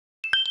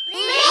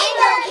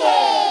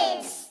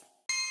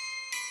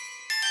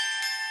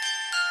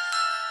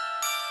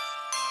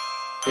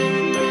A,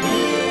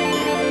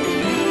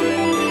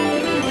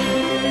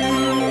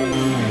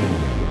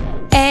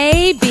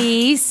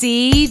 B,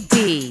 C,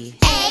 D.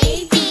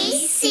 A,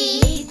 B,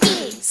 C,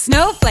 D.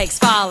 Snowflakes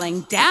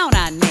falling down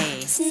on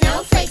me.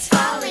 Snowflakes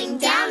falling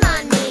down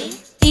on me.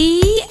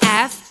 E,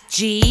 F,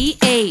 G,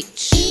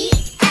 H. E,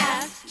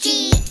 F,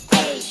 G,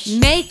 H.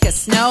 Make a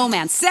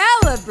snowman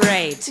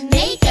celebrate.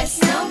 Make a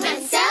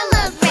snowman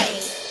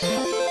celebrate.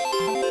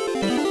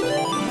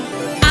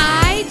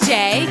 I,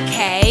 J,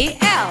 K,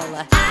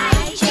 L.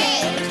 I, J,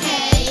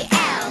 K,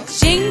 L.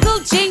 Jingle,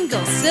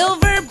 jingle,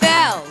 silver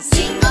bells.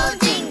 Jingle,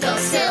 jingle,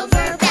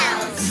 silver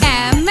bells.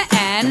 M,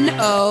 N,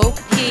 O,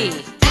 P.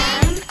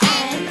 M,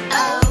 N,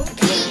 O,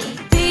 P.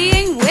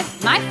 Being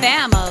with my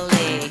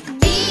family.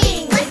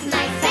 Being with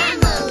my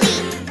family.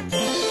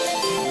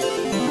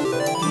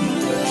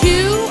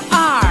 Q,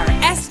 R,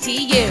 S, T,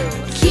 U.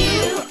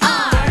 Q,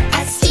 R,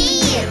 S, T,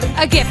 U.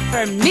 A gift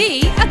for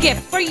me, a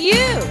gift for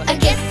you. A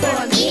gift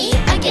for me,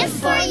 a gift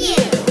for you.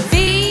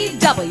 V,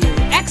 W,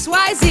 X,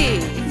 Y, Z.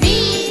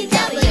 V,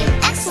 W,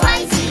 X,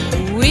 Y,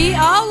 Z. We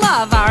all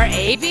love our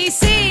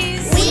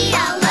ABCs. We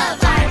all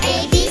love our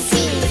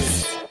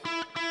ABCs.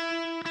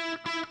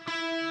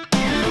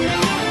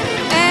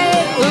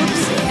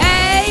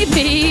 A,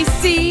 B,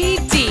 C,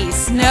 D.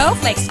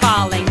 Snowflakes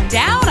falling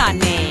down on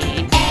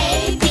me.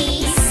 A,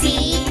 B,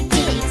 C,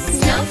 D.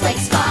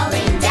 Snowflakes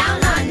falling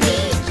down on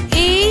me.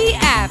 E,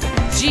 F,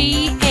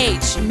 G,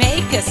 H.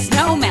 Make a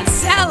snowman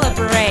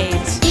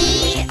celebrate.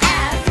 E,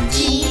 F,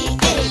 G,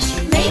 H.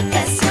 Make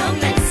a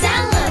snowman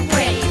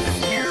celebrate.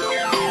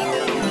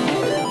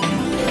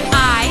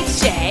 I,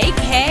 J,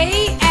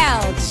 K,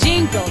 L.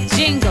 Jingle,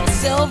 jingle,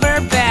 silver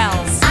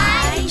bells.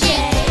 I, J,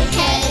 K,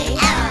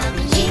 L.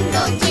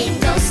 Jingle,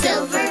 jingle,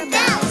 silver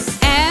bells.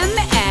 M,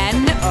 N,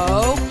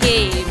 O, P.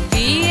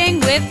 Being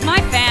with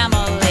my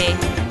family.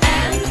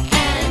 M,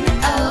 N,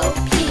 O,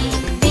 P.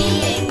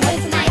 Being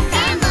with my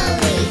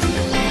family.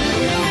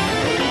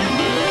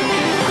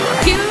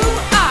 Q,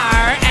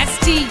 R, S,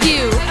 T,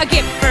 U. A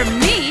gift for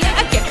me,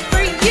 a gift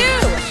for you.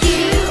 Q,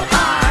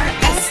 R,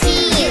 S, T,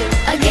 U.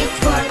 A gift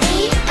for me,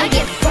 a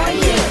gift for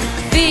you.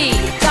 V,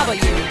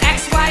 W, X,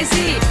 Y, Z.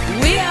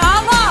 We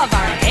all love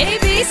our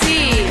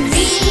ABCs. V,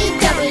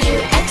 W,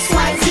 X,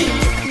 Y, Z.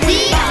 We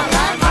all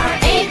love our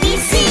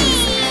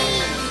ABCs.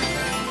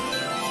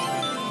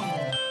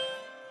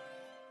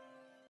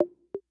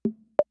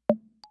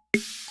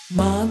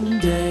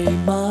 Monday,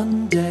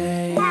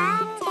 Monday.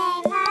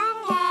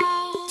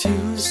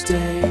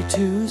 Tuesday,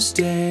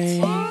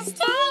 Tuesday.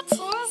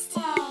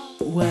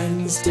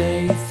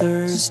 Wednesday,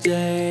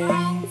 Thursday.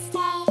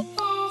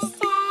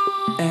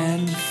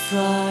 And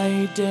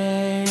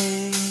Friday.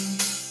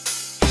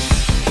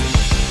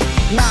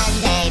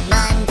 Monday,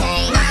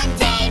 Monday.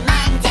 Monday,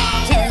 Monday.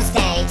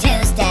 Tuesday,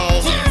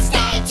 Tuesday.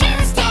 Tuesday,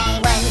 Tuesday.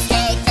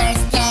 Wednesday,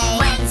 Thursday.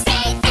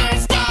 Wednesday,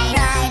 Thursday.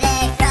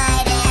 Friday,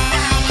 Friday.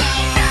 Friday,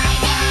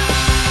 Friday.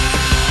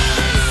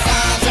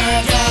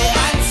 Saturday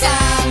and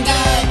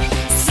Sunday.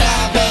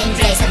 7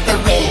 days of the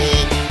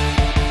week.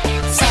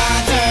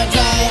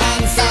 Saturday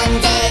and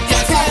Sunday,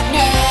 dance with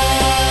me.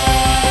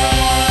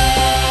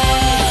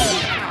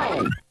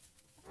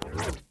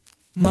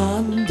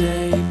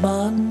 Monday,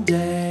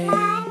 Monday.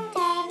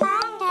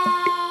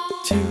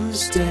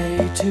 Tuesday,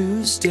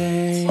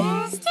 Tuesday.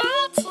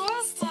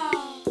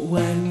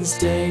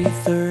 Wednesday,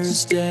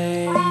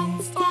 Thursday.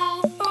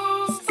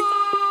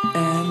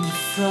 And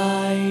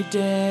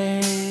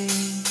Friday.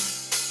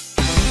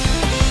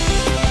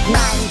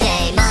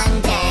 Monday,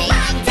 Monday.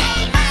 Monday,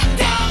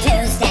 Monday.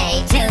 Tuesday,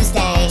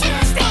 Tuesday.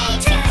 Tuesday,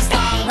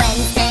 Tuesday.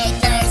 Wednesday,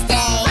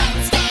 Thursday.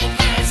 Wednesday,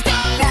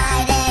 Thursday.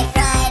 Friday,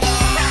 Friday.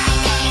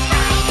 Friday,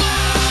 Friday.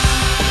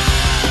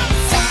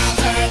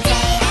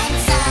 Saturday and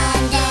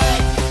Sunday.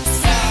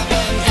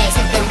 7 days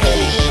of the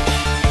week.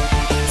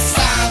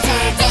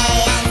 Saturday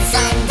and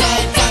Sunday,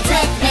 dance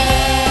with me.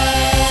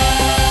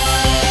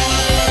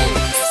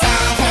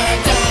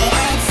 Saturday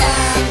and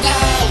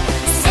Sunday.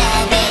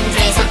 7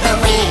 days of the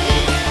week.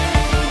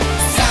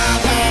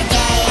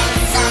 Saturday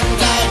and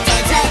Sunday,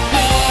 dance with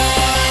me.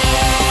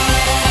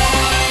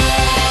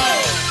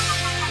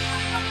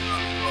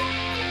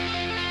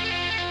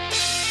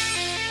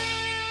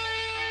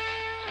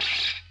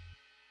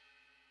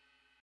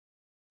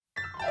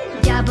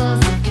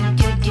 Doubles,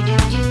 doubles,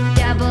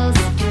 doubles,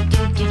 doubles,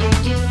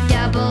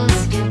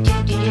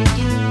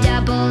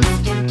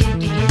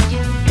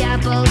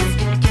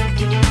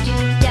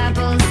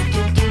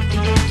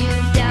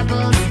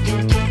 doubles, doubles, doubles.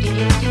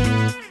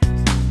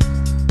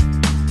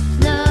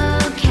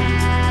 Look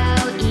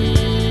how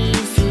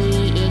easy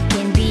it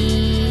can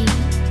be.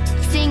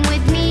 Sing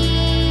with me.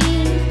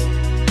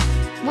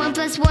 1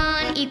 plus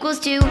 1 equals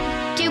 2.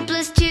 2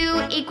 plus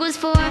 2 equals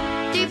 4.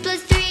 3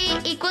 plus 3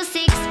 equals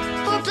 6.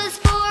 4 plus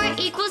 4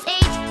 equals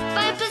 8.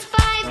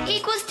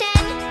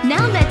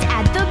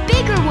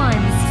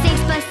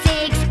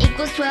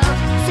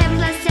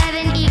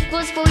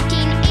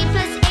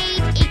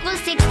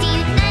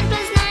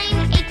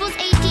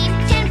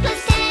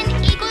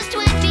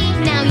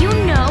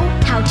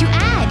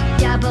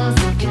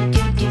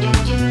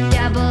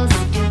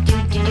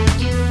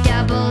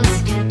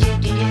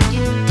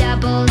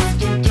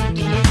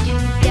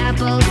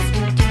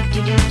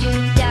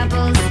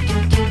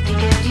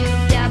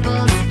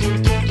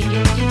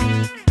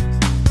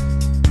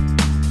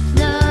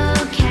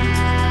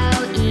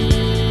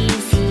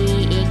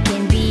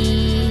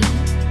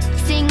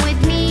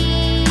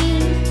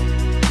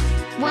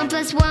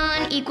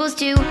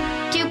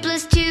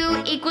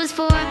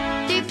 equals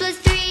 4. 3 plus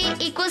 3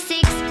 equals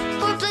 6.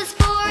 4 plus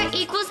 4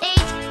 equals 8.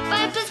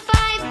 5 plus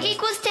 5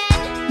 equals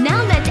 10.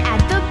 Now let's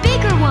add the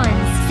bigger ones.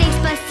 6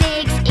 plus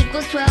 6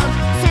 equals 12.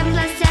 7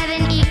 plus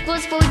 7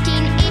 equals 14.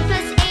 8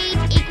 plus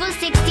 8 equals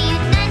 16.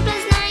 9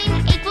 plus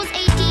 9 equals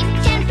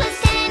 18. 10 plus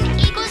 10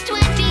 equals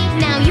 20.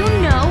 Now you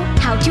know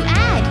how to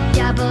add.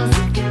 Doubles,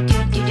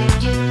 doubles,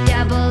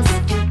 doubles,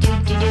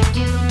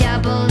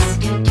 doubles,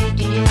 doubles,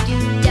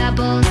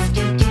 doubles, doubles,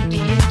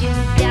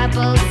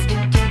 doubles.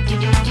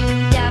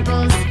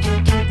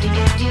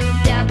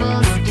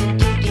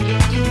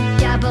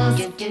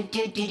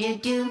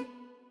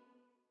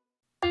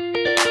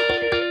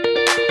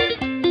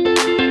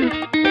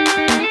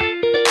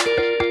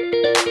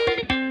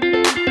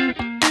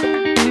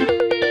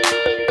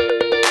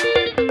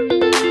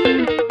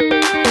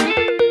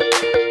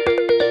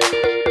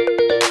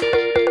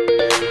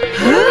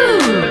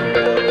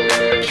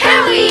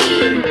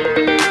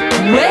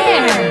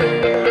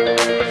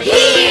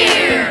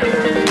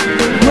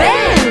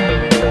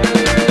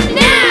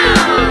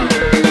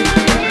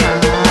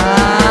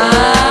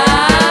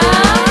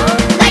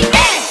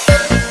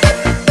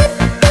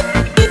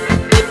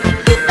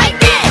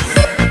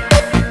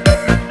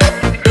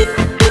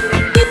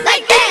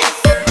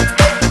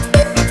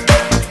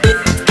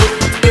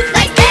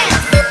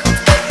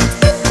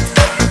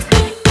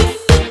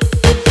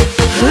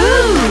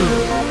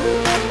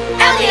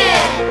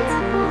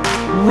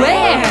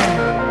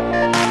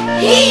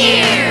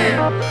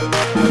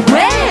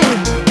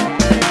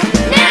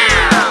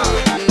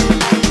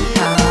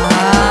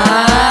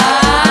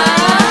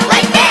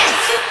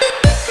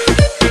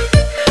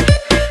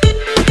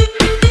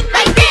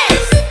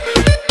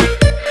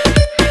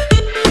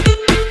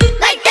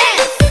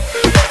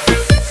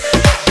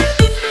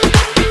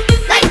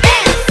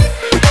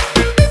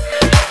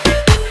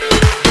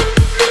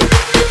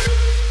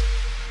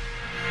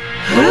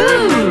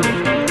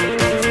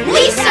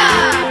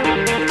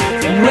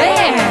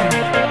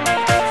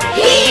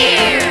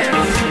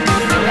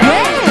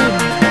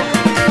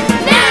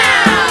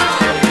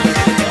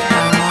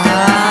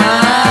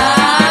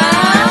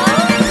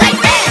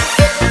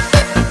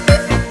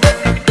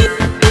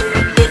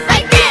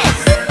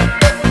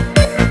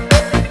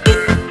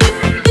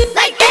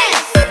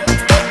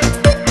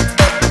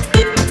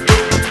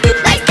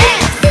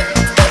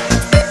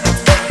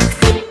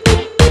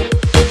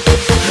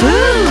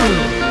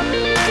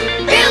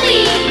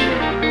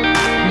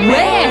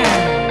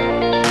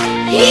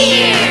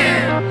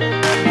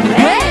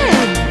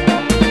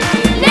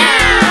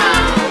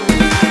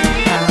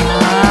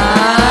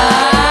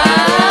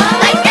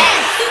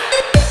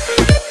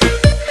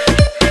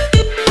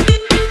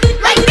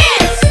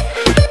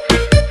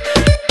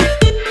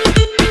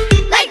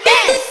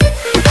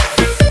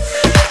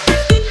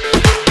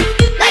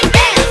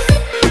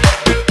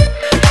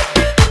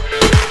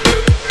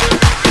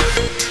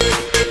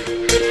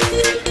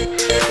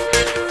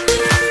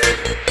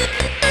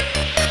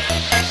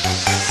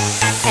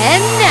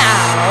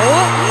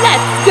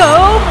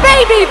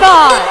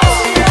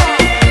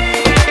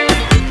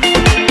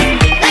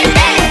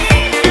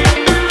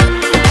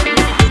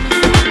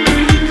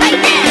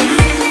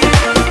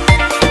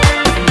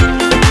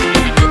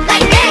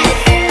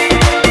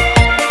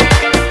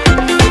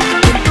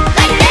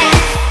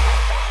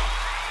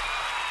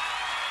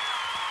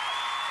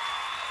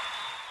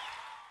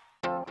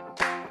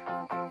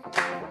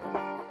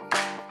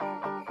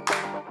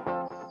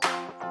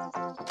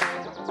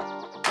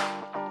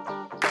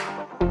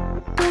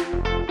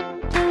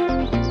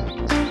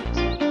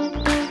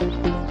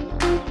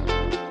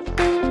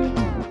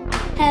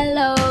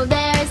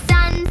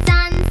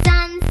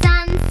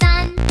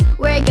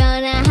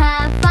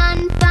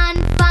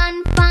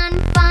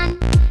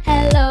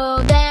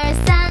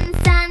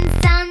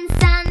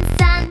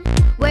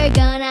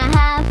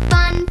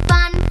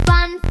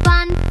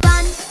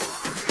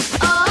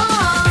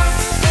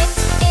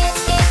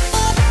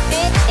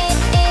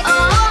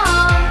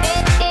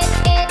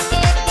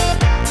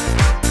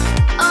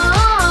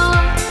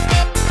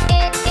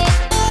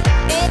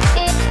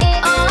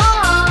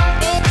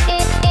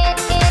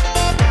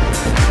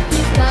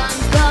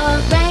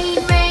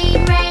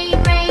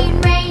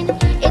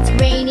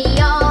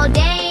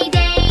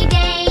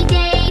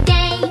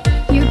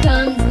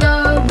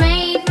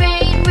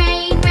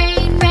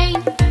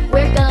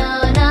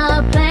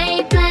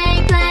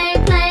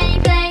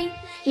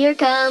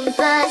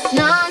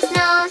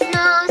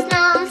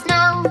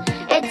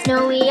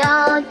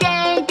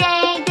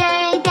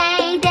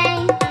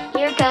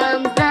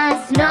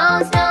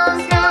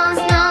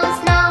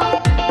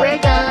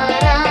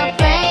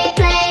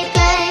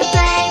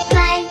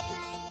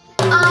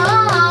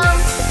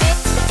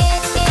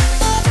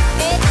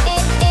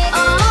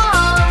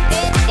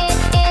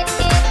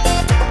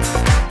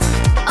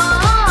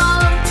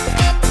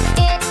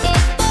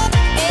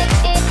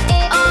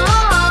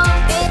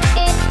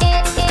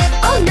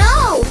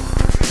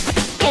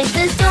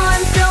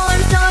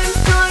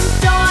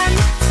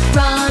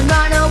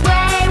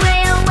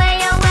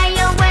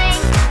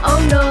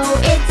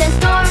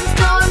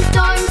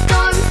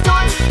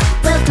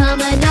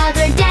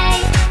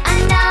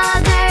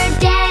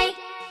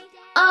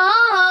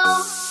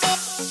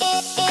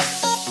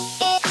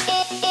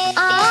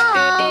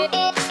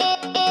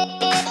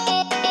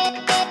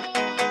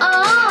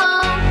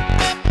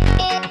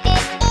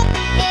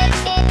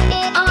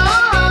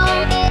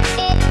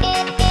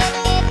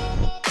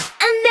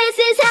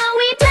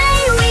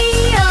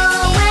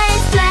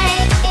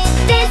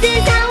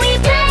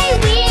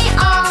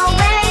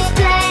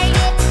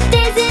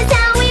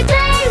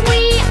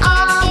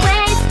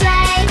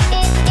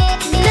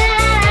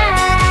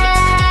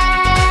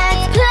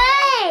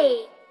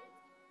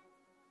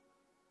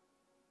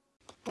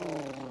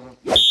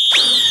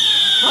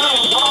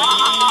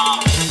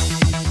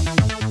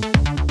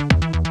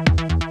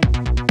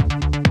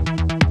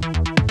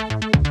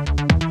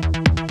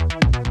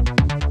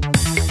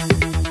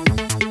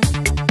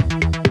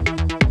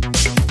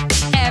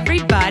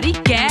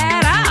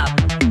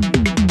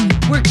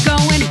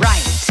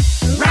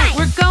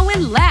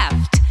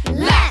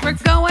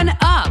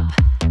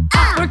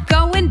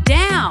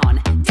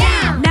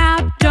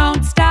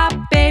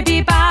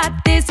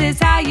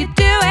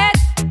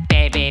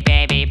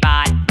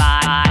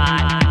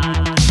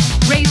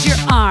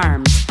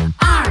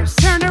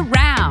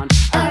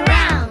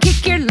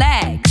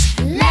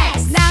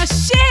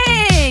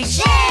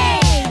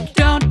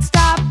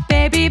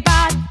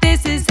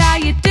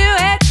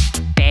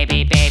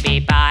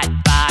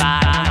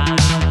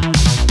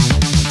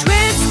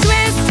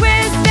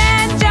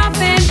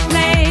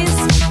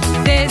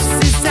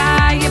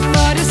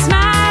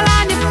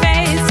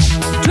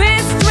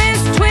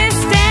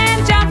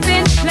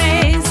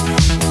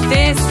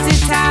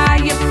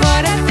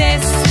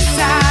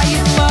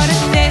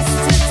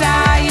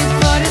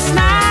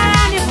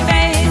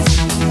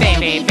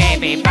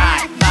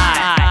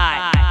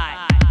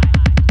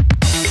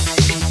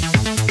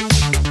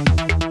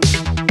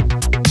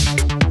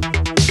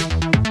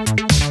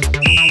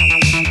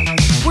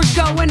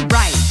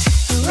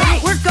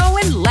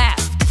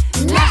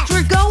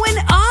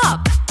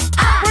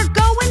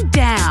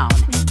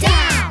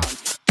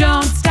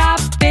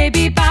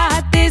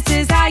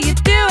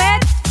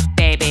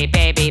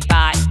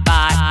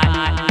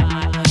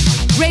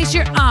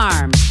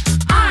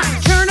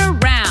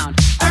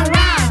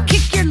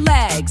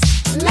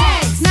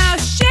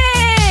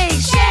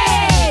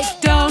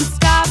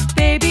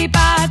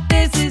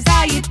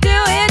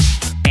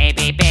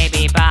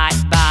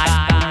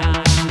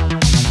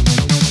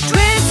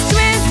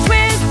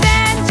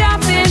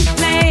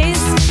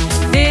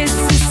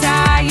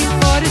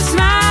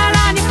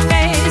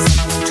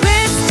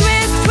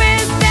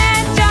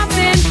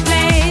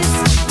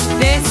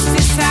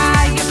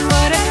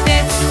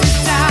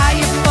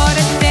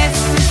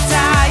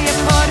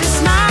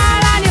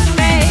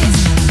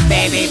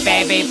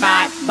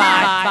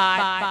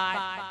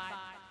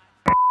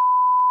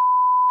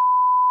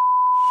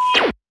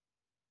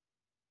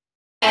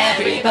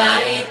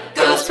 Everybody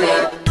goes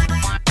poop.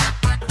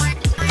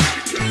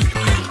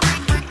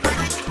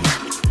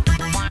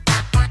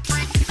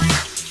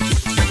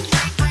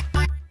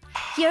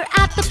 You're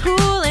at the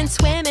pool and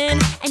swimming,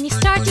 and you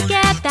start to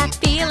get that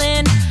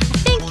feeling. I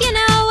think you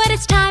know what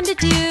it's time to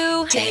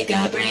do. Take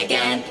a break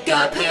and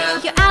go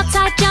poop. You're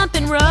outside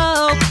jumping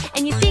rope,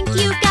 and you think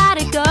you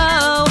gotta go.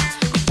 I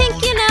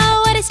think you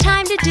know what it's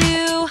time to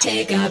do.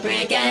 Take a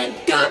break and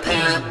go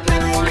poop.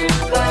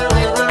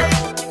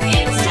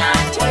 It's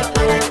time to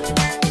poop.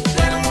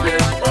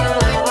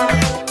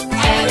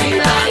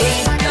 Everybody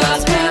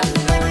goes poop.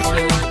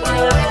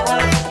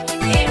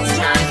 It's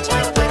time to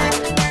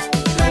poop.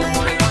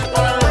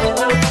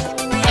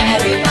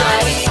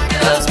 Everybody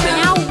goes poop.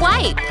 Now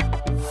wipe,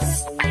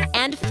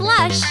 and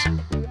flush,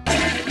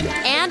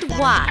 and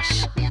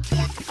wash.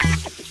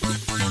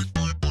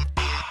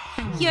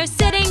 You're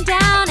sitting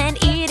down and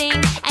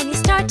eating, and you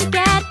start to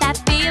get that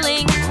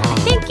feeling. I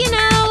think you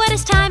know what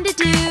it's time to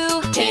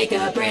do. Take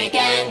a break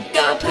and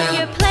go poop.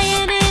 You're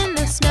playing in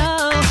the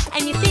snow,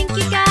 and you think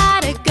you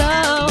gotta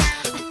go. I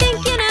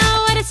think you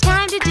know what it's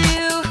time to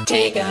do.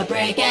 Take a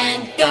break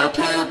and go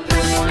poop.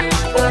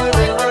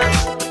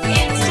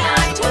 It's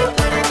time to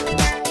poop.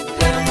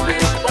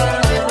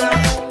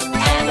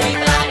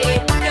 Everybody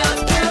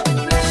goes poop.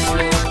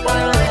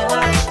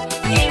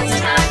 It's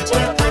time to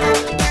poop.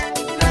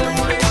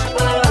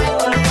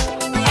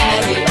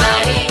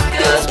 Everybody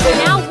goes poop.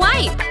 Now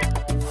wipe,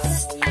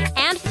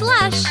 and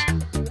flush,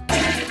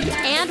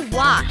 and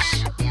wash.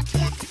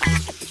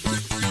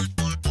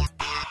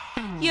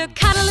 You're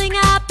cuddling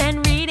up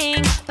and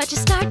reading, but you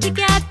start to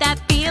get that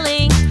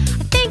feeling. I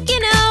think you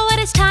know what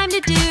it's time to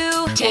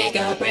do. Take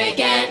a break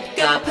and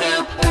go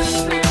poop.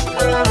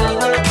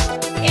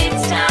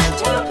 It's time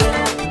to poop.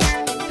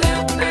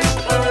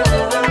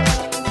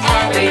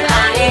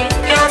 Everybody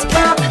goes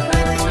poop.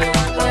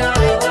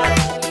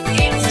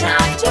 It's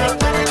time to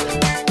poop.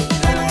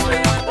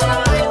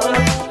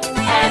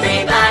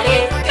 Everybody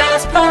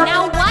goes poop.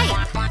 Now wipe,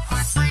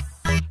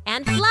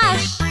 and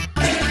flush,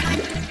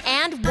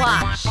 and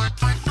wash.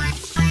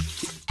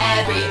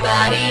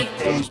 Everybody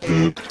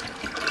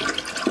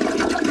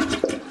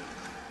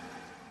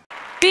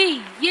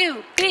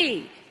B-U-B-B-L-E-S.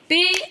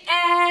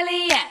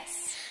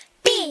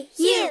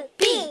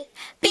 B-U-B-B-L-E-S.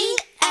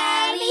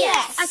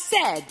 I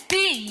said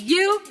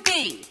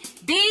B-U-B-B-L-E-S.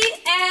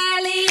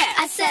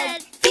 I said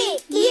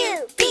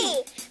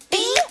B-U-B-B-L-E-S.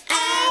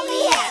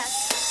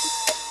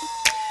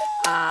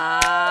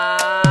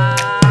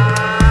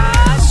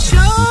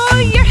 Show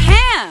your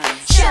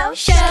hands.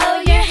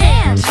 Show your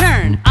hands.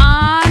 Turn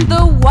on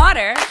the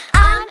water.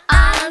 On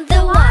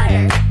the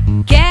water.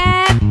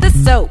 Get the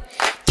soap.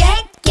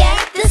 Get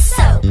the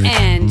soap.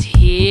 And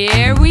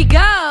here we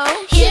go.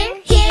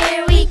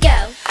 Here we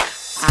go.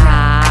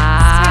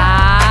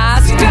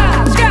 Scrub,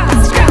 scrub,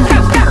 scrub, scrub,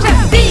 scrub,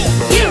 scrub.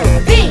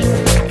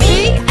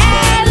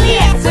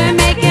 B-U-B-B-L-E-S. We're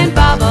making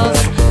bubbles,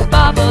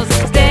 bubbles,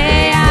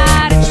 stay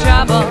out of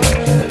trouble.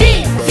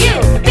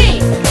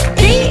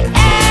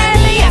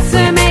 B-U-B-B-L-E-S.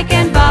 We're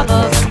making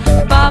bubbles,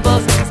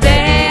 bubbles,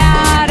 stay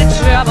out of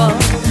trouble.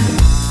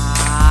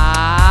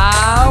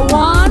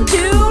 1,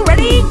 2,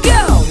 ready,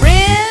 go.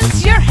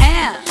 Rinse your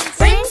hands.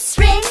 Rinse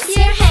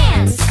your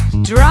hands.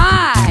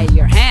 Dry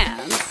your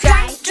hands.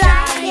 Dry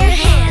your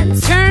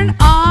hands. Turn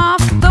off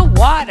the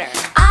water.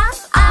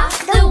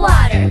 Off the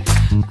water.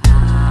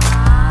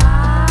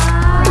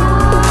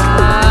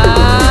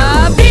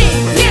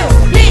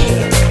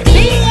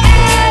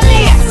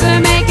 B-U-B-B-L-E-S. We're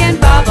making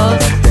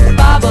bubbles,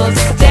 bubbles,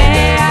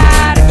 stay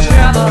out of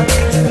trouble.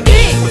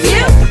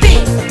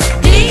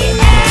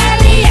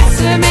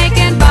 B-U-B-B-L-E-S. We're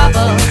making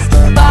bubbles,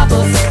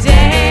 bubbles,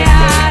 stay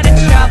out of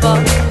trouble.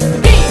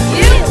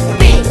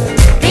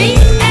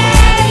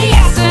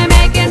 B-U-B-B-L-E-S. We're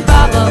making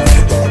bubbles,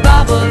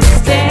 bubbles,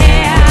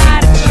 stay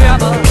out of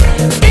trouble.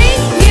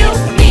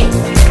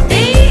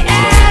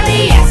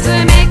 B-U-B-B-L-E-S.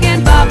 We're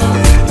making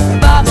bubbles,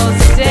 bubbles,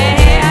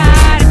 stay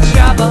out of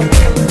trouble.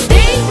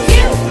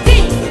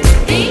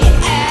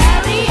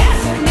 B-U-B-B-L-E-S.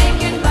 We're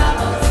making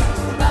bubbles,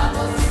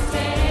 bubbles,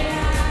 stay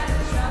out of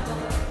trouble.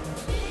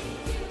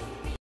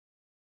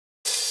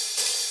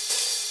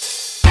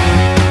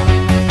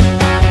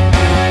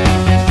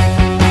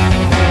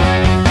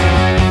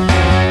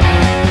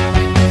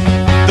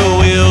 The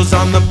wheels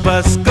on the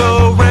bus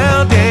go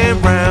round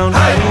and round,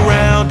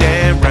 round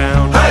and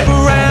round,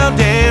 round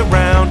and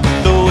round.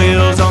 The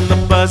wheels on the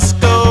bus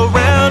go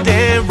round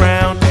and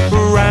round,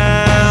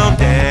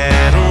 round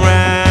and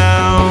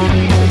round.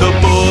 The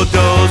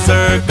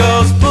bulldozer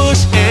goes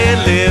push and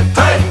lift,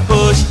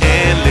 push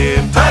and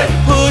lift,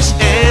 push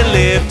and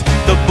lift.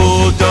 The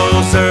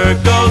bulldozer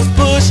goes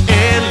push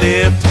and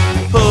lift,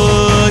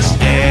 push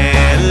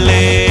and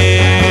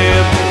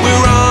lift.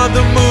 We're on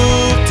the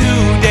move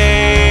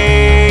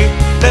today.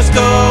 Let's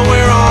go,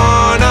 we're on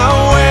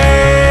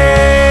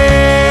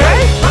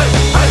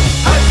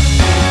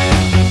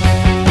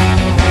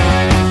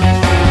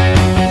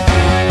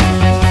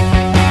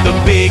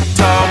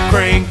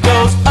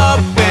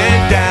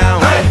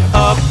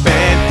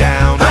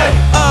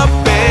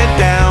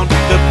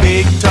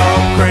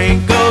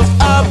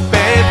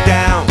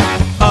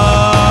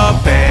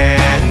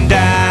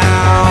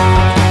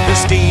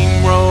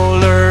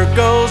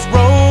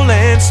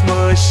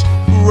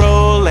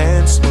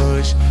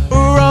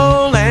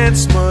and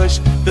smush.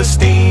 The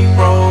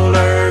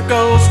steamroller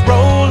goes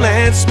roll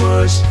and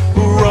smush,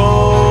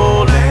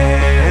 roll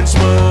and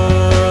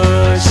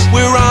smush.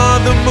 We're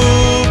on the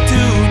move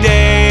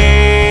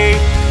today.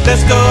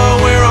 Let's go,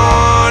 we're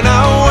on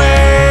our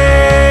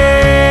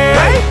way.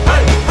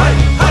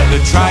 The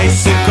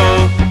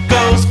tricycle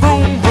goes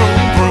vroom, vroom,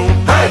 vroom.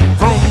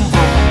 Vroom,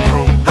 vroom,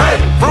 vroom.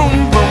 Vroom,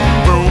 vroom,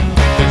 vroom.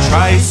 The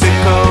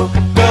tricycle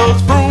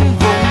goes vroom,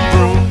 vroom,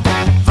 vroom.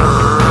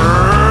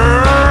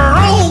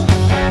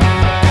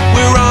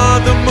 We're on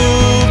the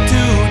move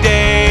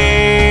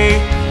today.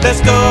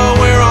 Let's go,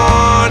 we're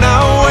on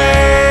our way.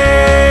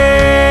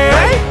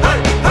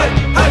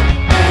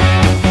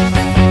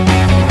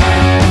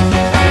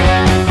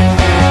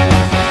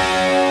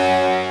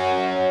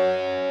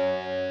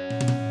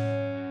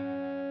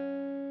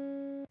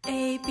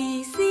 A,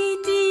 B, C,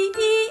 D,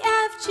 E,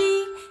 F, G,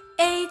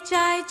 H,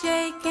 I,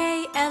 J,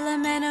 K, L,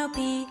 M, N, O,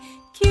 P,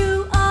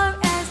 Q, R,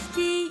 S,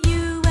 T,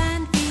 U,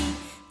 and V,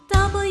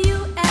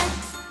 W,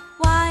 X,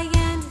 Y,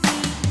 and Z.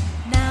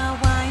 Now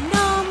I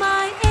know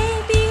my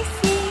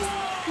ABCs.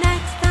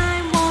 Next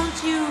time,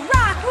 won't you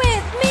rock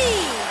with me?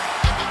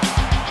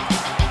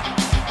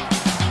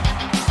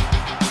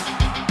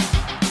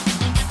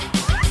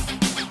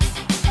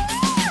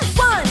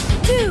 1,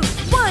 2,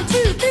 1,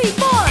 2, 3,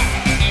 4.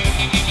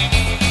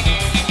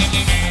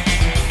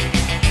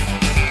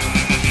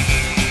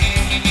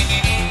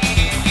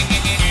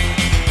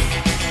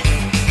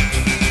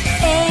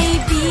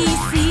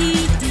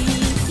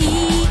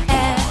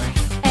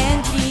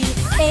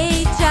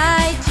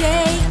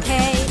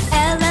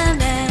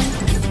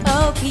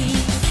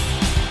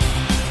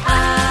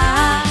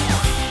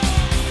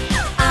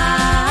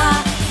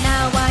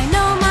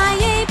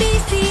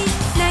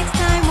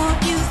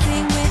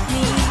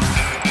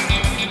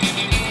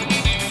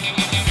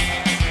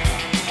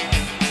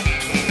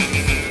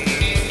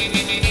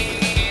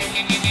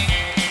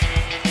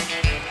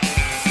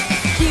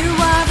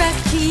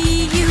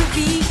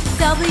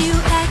 W,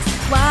 X,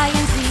 Y,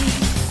 and Z.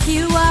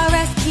 Q, R,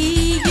 S, T,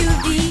 U,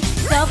 V,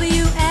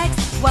 W, X,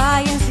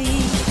 Y, and Z.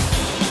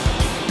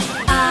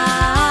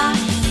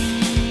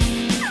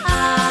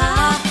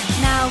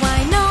 Now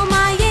I know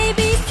my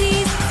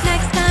ABCs.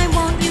 Next time,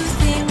 won't you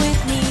sing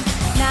with me?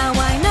 Now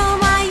I know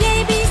my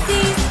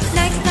ABCs.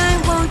 Next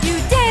time, won't you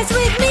dance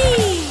with me?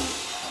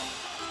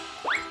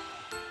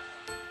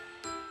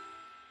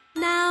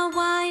 Now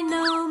I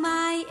know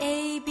my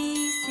ABCs.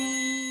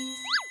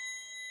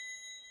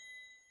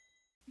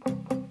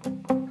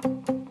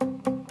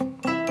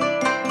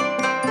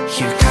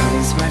 Here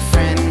comes my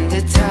friend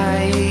the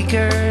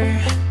tiger.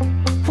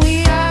 We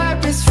are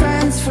best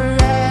friends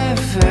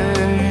forever.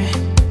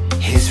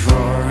 His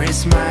roar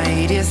is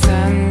mighty as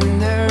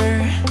thunder,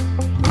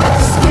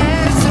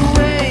 scares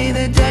away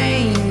the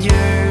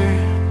danger.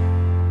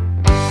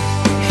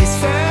 His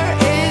fur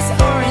is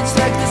orange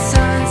like the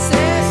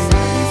sunset,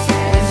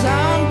 with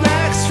long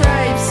black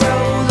stripes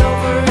all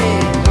over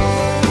it.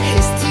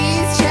 His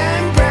teeth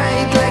shine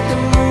bright like the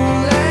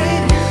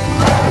moonlight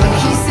when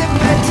he's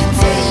about to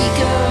take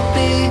a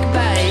big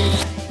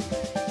bite.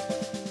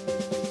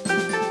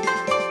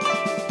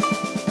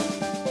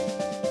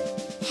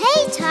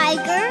 Hey,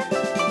 Tiger.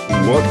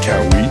 What,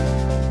 Cowie?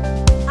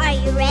 Are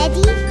you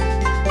ready?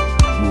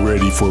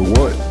 Ready for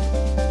what?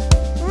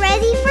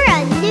 Ready for a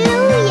new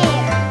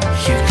year.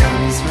 Here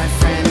comes my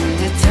friend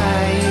the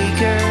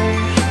tiger.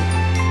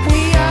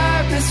 We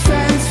are best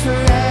friends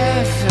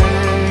forever.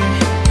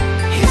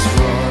 His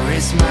roar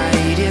is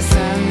mighty as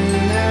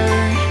thunder,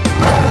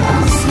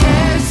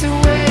 scares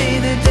away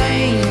the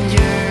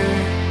danger.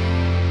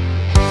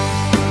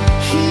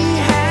 He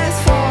has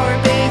 4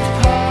 big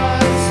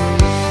paws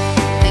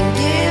and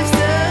gives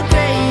the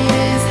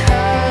greatest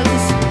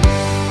hugs.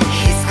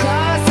 His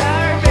claws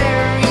are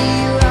very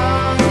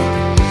long.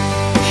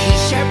 He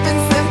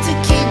sharpens them to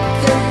keep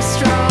them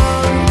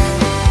strong.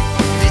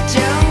 The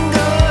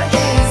jungle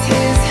is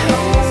his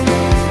home.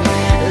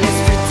 Let's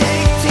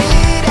protect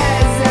it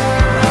as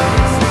our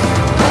own.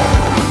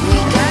 We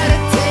gotta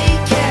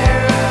take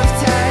care of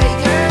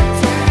Tiger,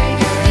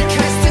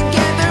 because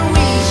together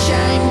we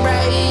shine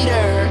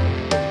brighter.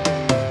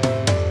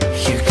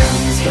 Here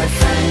comes my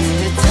friend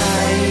the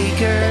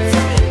tiger.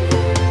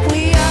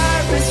 We are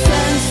best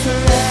friends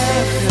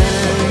forever.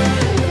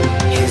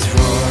 His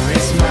roar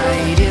is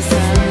mighty as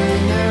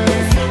thunder,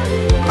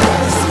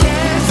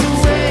 scares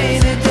away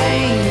the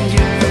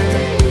danger.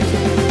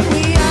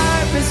 We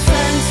are best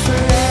friends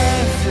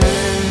forever.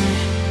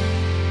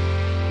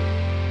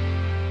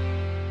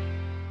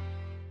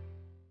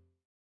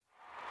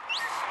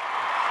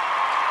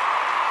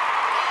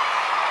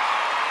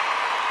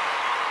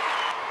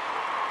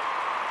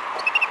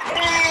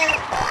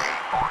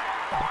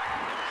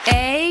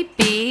 A,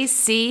 B,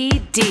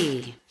 C,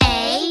 D.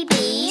 A,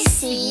 B,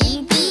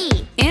 C,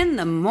 D. In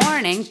the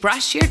morning,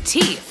 brush your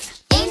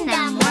teeth. In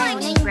the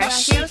morning,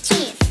 brush your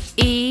teeth.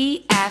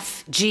 E,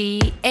 F,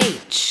 G,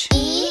 H.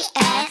 E,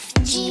 F,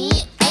 G,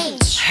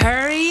 H.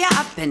 Hurry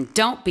up and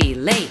don't be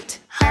late.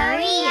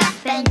 Hurry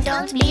up and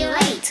don't be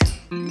late.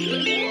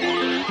 I-J-K-L.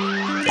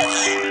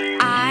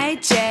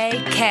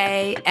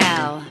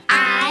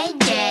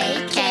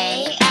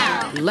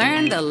 I-J-K-L.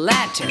 Learn the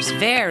letters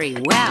very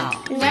well.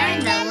 Learn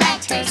the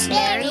letters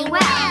very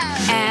well.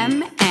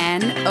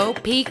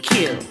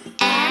 M-N-O-P-Q.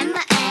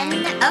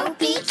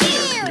 M-N-O-P-Q.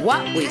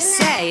 What we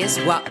say is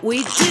what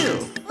we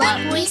do. What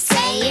we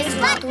say is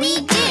what we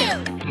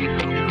do.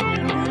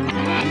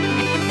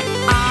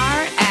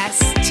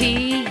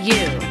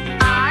 R-S-T-U.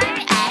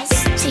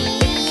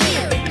 R-S-T-U.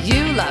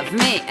 You love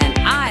me and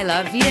I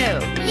love you.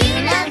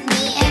 You love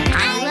me and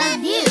I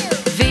love you.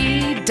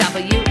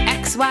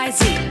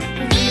 V-W-X-Y-Z.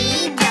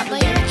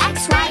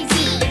 V-W-X-Y-Z.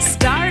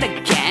 Start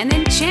again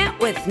and chant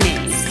with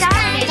me.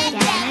 Start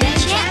again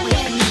and chant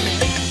with me.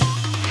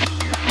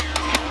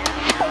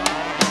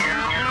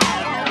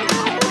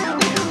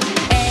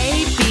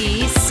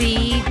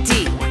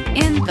 A-B-C-D.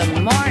 In the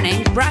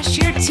morning, brush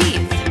your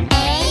teeth.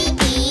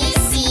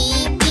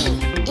 A-B-C-D.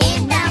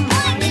 In the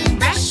morning,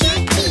 brush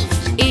your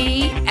teeth.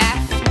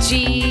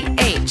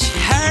 E-F-G-H.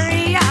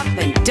 Hurry up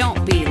and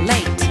don't be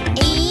late.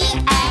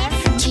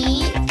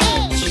 E-F-G-H.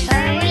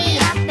 Hurry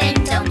up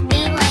and don't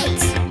be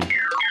late.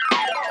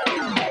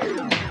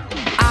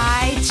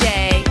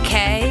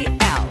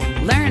 I-J-K-L.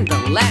 Learn the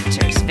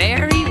letters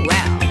very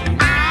well.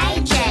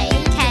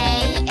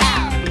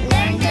 I-J-K-L.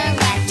 Learn the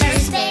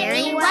letters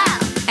very well.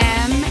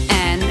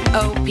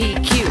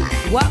 M-N-O-P-Q.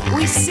 What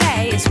we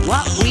say is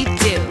what we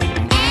do.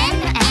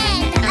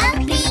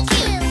 M-N-O-P-Q.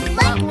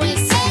 What we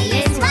say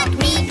is what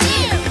we do.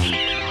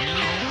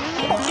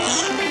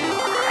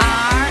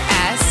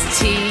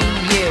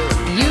 R-S-T-U.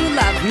 You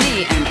love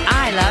me and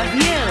I love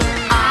you.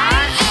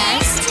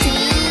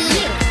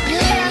 R-S-T-U.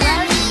 You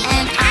love me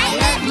and I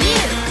love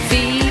you.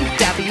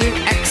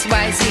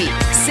 V-W-X-Y-Z.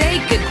 Say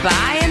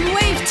goodbye and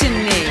wave to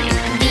me.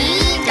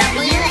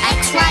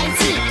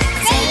 V-W-X-Y-Z.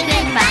 Say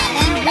goodbye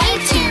and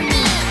wave to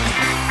me.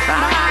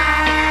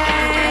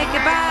 Bye.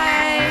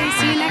 Goodbye.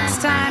 See you next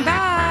time.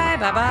 Bye.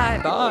 Bye-bye.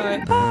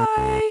 Bye.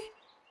 Bye.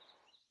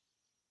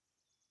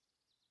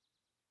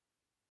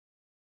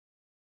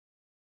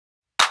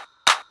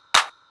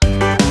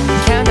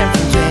 Countdown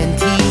from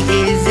 20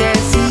 is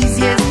as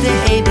easy as the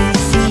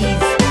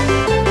ABCs.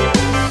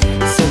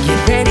 So get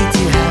ready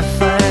to have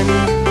fun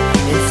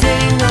and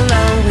sing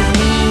along with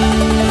me.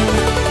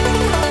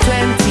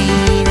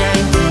 20, 19,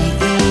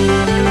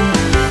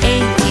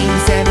 18,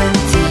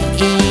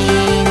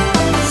 17,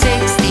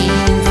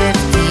 16,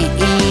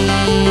 15,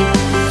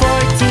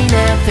 14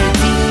 and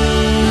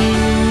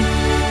 13,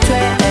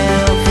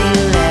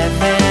 12,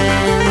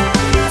 11,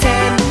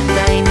 10,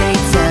 9, 8,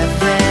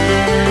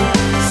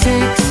 7,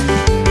 6,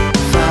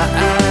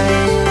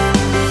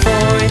 5,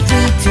 4,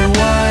 3, 2, 1.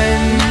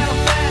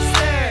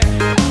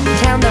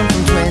 Countdown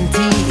from 20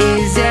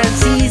 is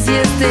as easy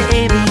as the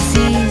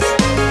ABCs.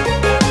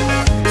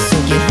 So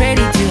get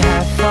ready to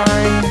have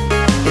fun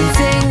and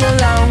sing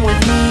along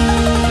with me.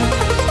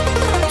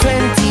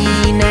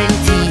 20,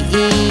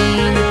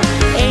 19,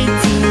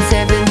 18,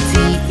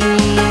 17,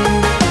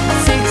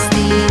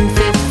 16,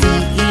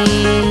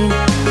 15,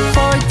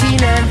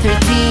 14 and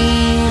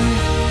 13,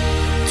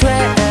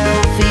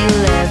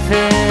 12,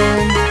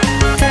 11,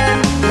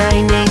 10,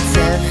 9, 8,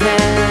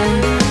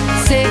 7,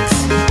 6,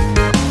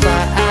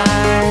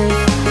 5,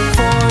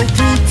 4,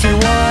 3, 2, 1.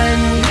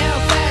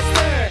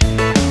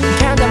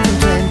 Countdown from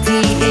 20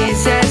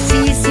 is as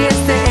easy as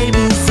the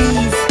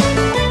ABCs.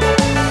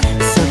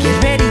 So get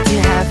ready to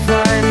have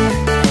fun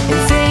and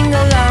sing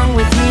along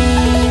with me.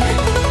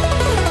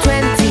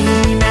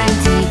 20,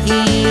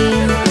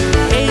 19,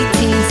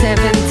 18,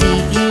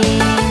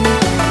 17,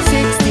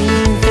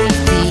 16,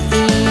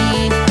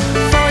 15,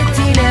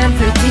 14 and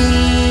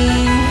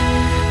 13,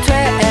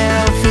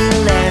 12,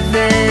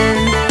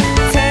 11,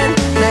 10,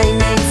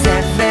 9, 8,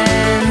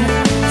 7,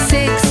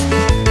 6,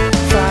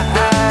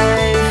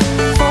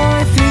 5,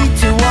 4, 3,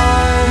 2, 1.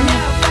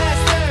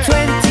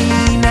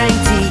 20,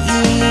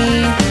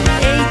 19,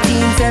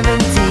 18,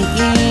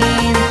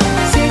 17,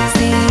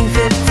 16,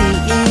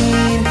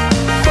 15,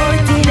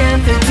 14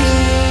 and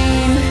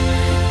 13,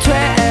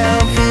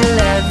 12,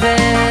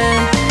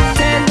 11,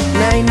 10,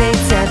 9, 8,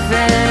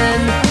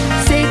 7,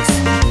 6,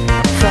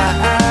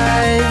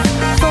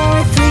 5,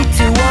 4, 3,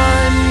 2, 1.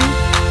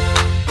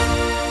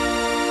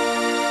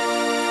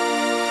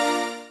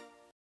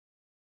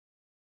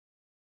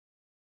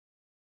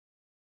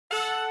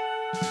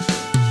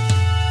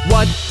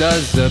 What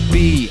does the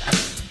bee?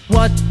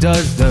 What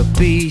does the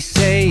bee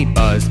say?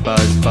 Buzz,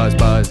 buzz, buzz,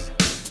 buzz.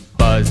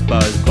 Buzz,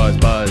 buzz, buzz,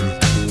 buzz.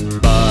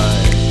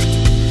 Buzz.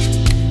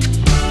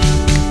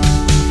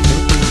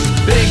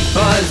 Big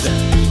buzz.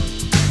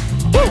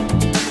 Woo!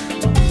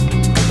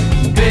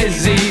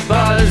 Busy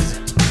buzz.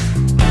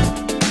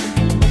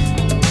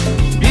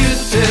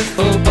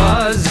 Beautiful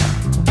buzz.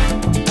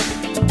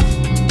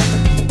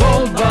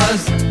 Bold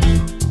buzz.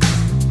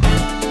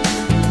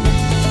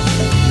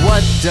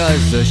 What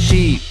does a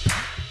sheep?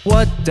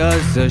 What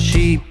does a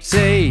sheep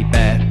say?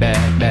 Ba, ba,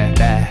 ba,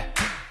 ba.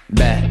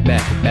 Ba, ba,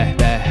 ba,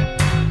 ba.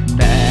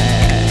 Ba.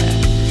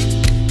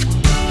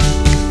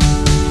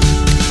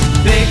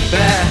 Big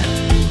ba.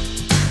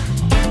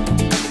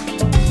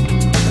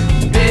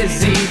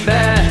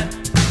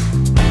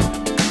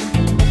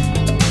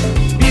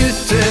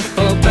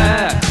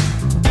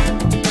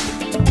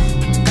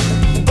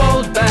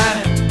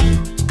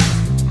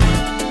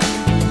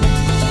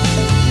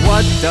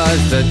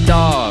 does the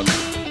dog?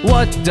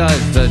 What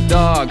does the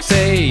dog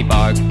say?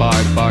 Bark,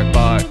 bark, bark,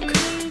 bark.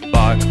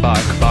 Bark,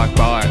 bark, bark,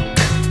 bark.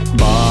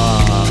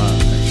 Bark.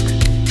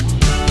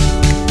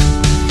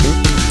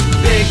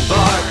 Big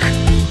bark.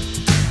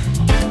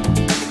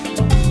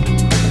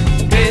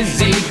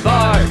 Busy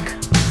bark.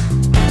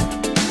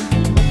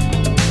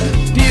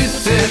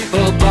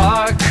 Beautiful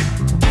bark.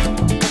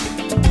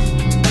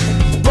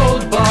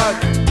 Bold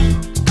bark.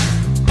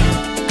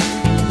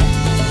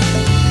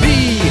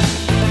 Bee,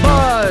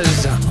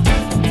 buzz.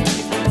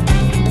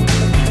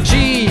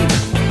 G,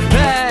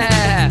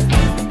 bear.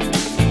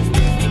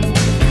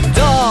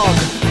 Dog,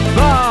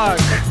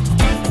 bark.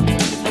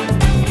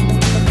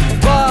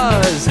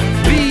 Buzz,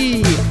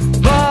 bee,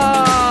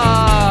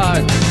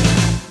 bark.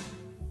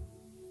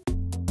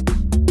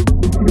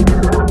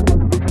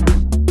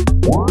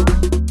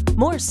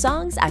 More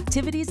songs,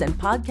 activities, and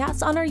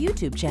podcasts on our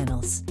YouTube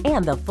channels,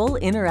 and the full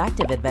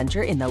interactive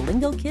adventure in the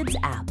Lingokids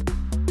app.